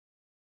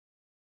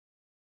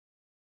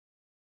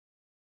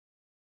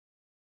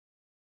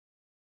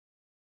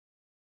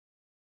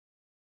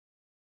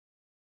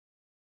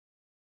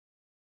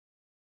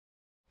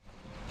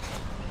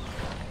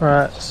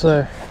Alright,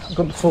 so I've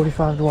got the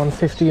 45 to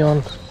 150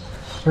 on.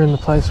 We're in the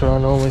place where I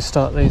normally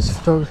start these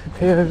photography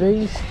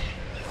POVs.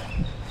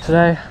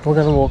 Today we're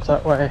going to walk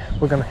that way.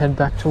 We're going to head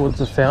back towards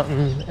the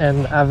fountain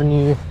and the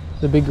avenue,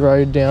 the big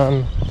road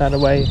down that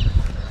way.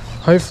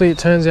 Hopefully it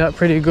turns out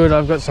pretty good.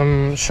 I've got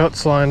some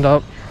shots lined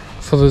up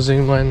for the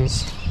zoom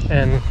lens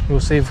and we'll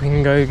see if we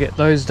can go get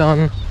those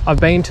done. I've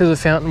been to the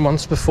fountain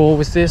once before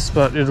with this,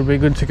 but it'll be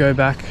good to go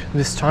back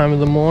this time of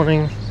the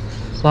morning.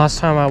 Last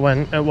time I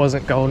went, it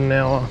wasn't golden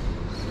hour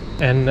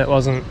and it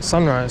wasn't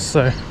sunrise,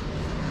 so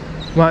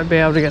might be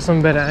able to get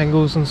some better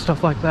angles and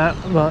stuff like that,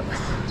 but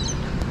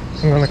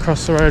I'm going to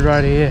cross the road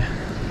right here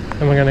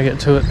and we're going to get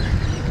to it.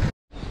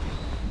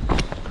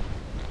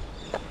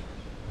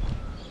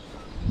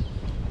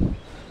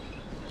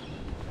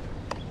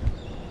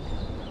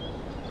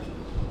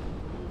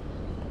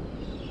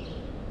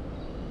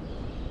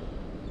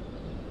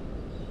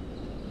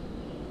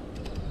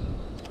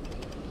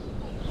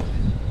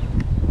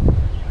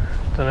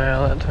 Don't know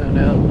how that turned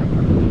out.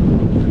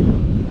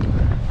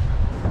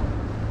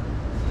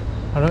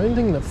 I don't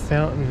think the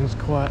fountain is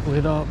quite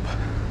lit up,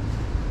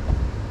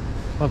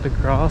 but the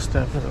grass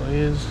definitely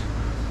is.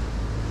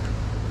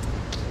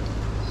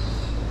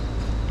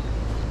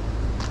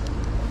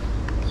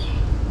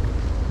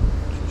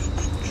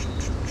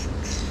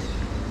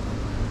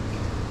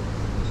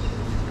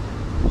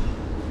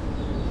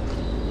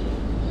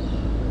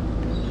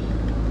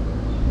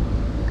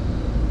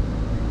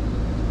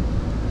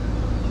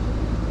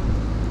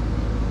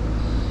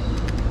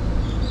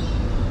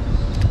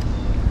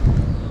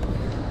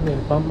 I need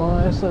to bump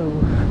my ISO.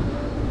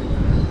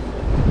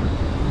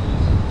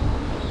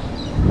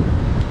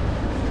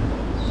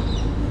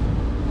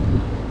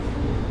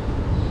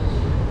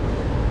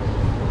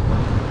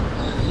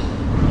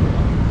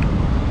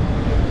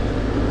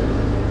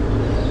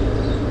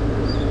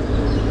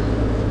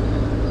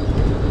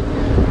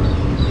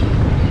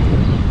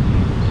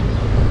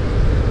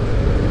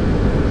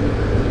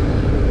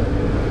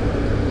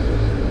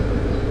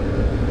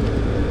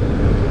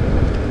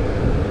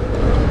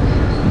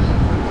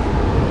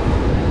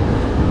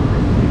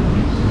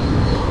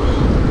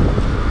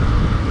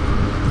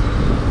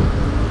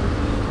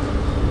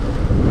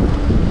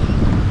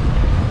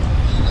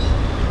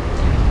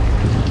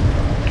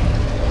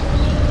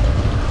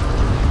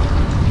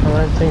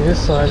 I don't think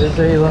this side is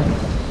either.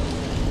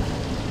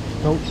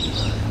 Nope.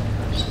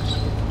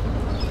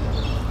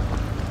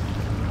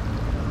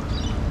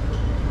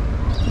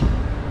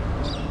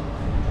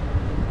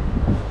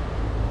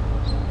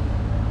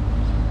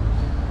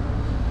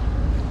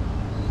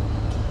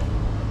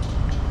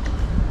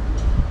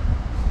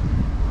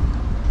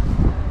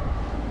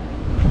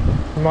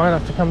 I might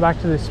have to come back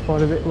to this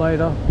spot a bit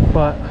later,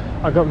 but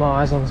I got my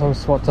eyes on some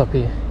spots up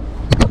here.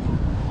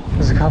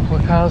 There's a couple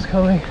of cars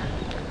coming.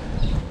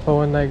 But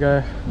when they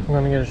go, I'm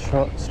going to get a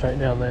shot straight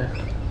down there.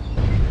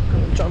 I'm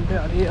going to jump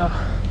out here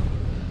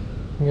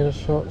and get a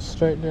shot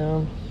straight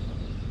down.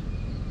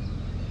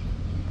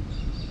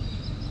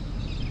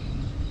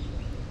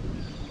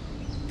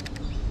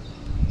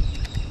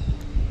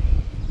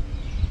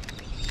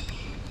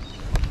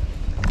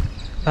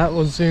 That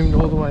was zoomed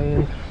all the way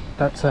in.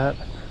 That's at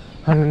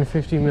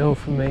 150mm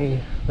for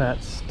me.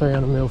 That's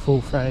 300mm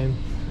full frame.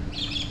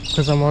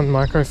 Because I'm on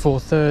micro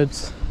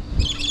 4/3.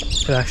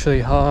 It actually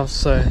halves,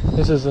 so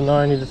this is a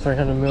 90 to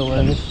 300mm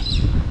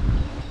lens.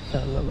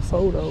 Got another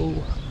photo.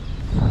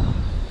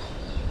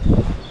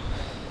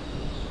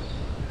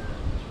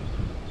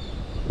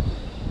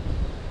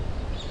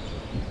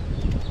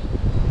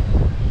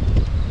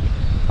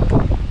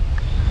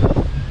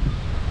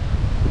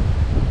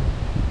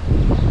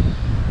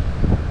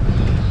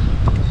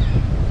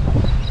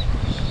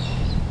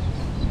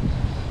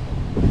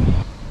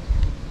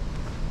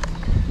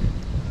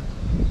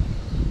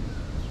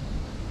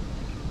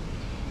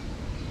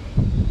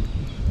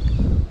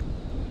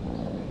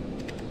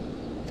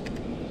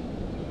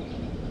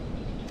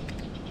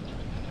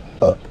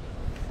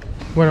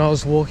 When I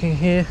was walking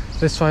here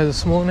this way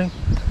this morning,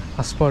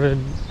 I spotted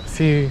a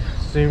few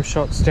zoom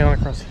shots down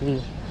across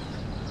here.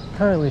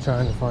 Currently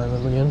trying to find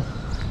them again.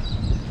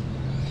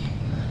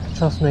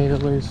 Trust me to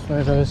lose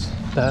photos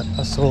that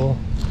I saw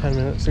 10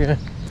 minutes ago.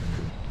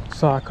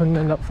 So I couldn't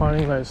end up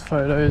finding those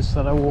photos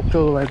that I walked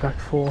all the way back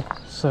for.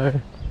 So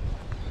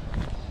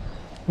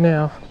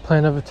now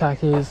plan of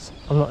attack is,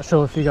 I'm not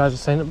sure if you guys have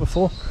seen it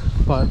before,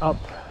 but up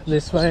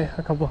this way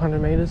a couple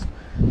hundred meters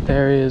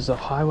there is a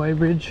highway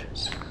bridge.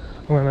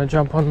 I'm going to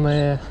jump on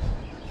there,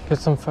 get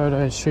some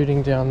photos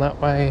shooting down that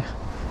way,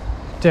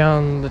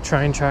 down the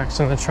train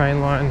tracks and the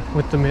train line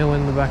with the mill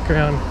in the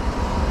background.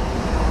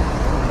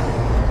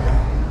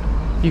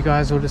 You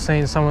guys would have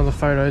seen some of the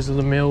photos of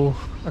the mill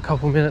a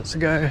couple minutes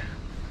ago.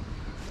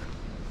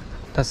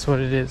 That's what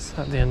it is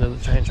at the end of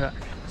the train track.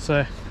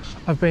 So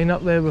I've been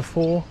up there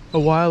before a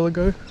while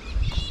ago,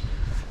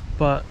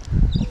 but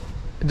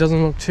it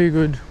doesn't look too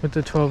good with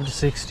the 12 to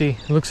 60.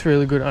 It looks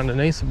really good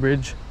underneath the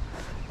bridge,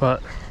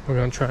 but we're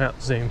going to try out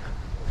the zoom.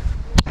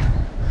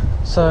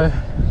 So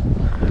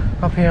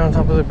up here on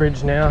top of the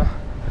bridge now,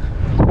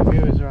 The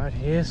view is right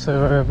here, so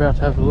we're about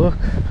to have a look.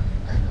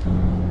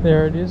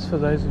 There it is for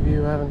those of you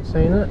who haven't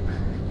seen it.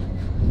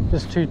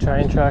 Just two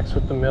train tracks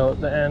with the mill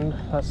at the end.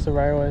 That's the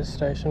railway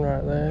station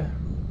right there.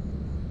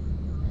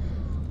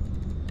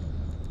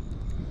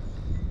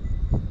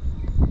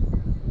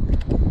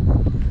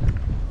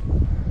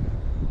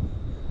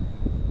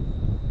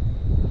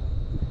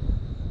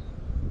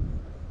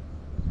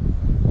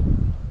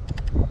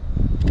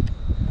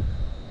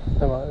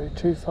 That might be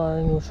too far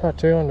in, we'll try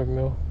 200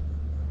 mil.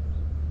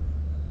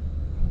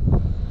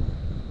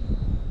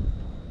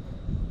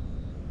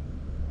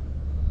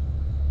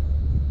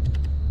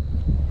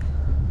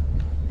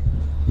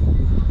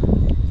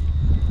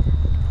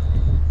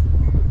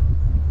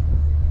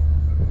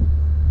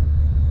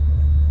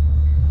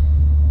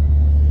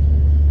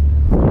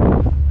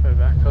 Go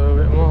back a little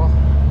bit more.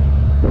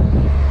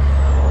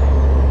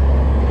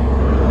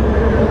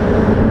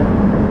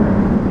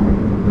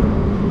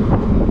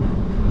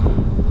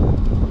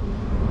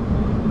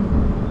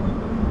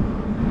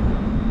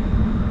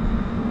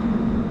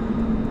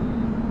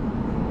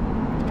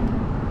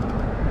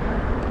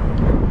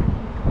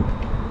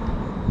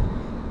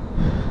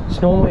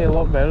 It's normally a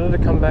lot better to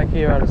come back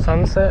here at a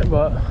sunset,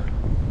 but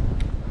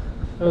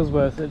it was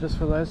worth it just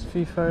for those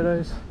few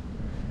photos.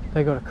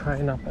 They got a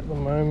crane up at the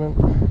moment.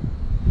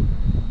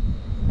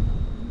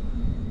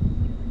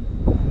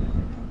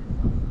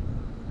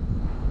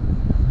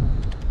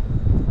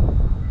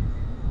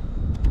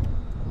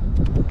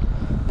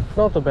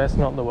 Not the best,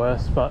 not the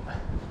worst, but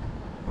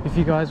if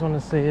you guys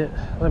want to see it,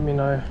 let me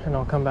know and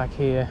I'll come back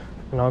here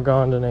and I'll go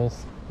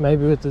underneath.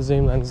 Maybe with the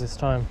zoom lens this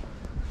time.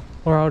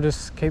 Or I'll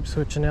just keep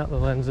switching out the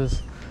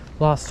lenses.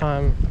 Last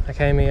time I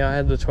came here I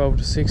had the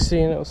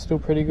 12-60 and it was still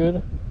pretty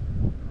good.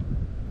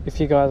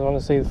 If you guys want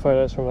to see the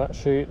photos from that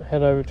shoot,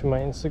 head over to my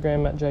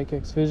Instagram at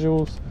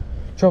JakeXVisuals.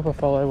 Drop a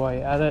follow while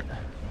you're at it.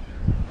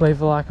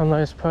 Leave a like on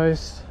those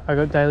posts. I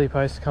got daily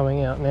posts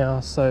coming out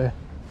now, so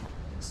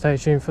stay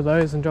tuned for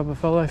those and drop a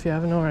follow if you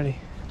haven't already.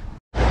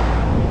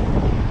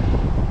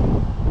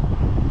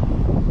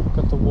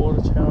 Got the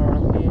water tower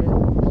up here.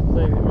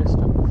 Completely missed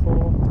it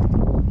before.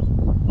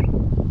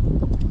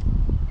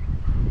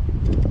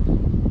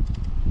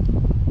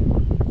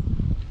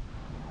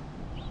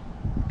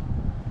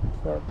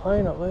 Got a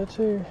plane up there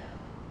too.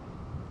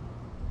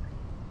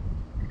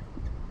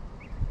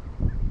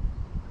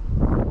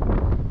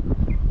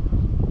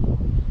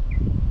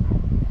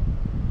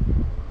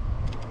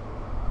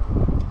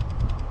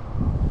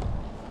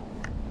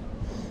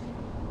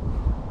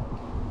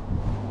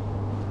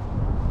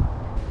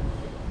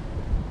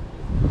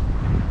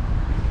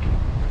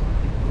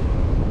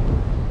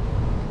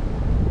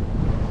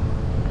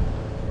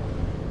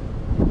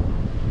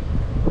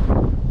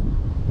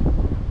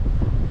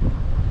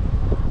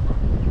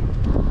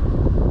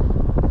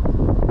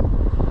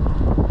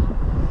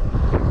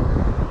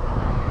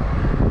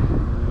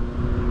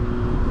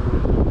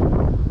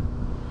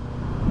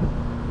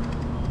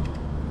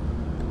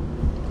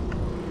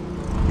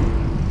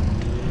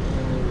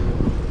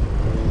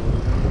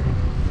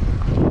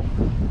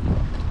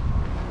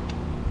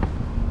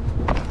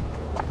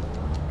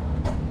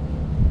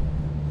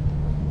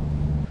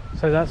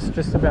 So that's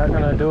just about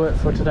going to do it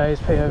for today's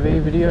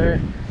POV video.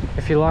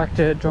 If you liked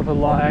it, drop a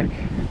like,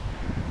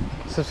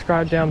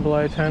 subscribe down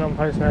below, turn on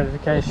post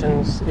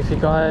notifications. If you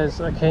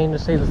guys are keen to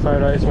see the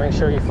photos, make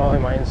sure you follow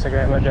my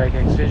Instagram at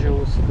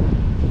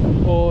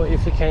JakeXVisuals. Or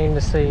if you're keen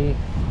to see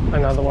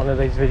another one of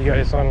these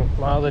videos on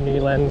my other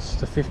new lens,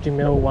 the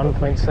 50mm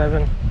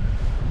 1.7,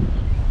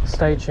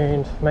 stay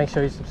tuned, make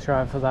sure you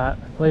subscribe for that.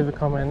 Leave a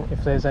comment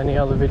if there's any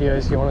other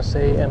videos you want to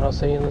see, and I'll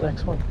see you in the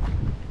next one.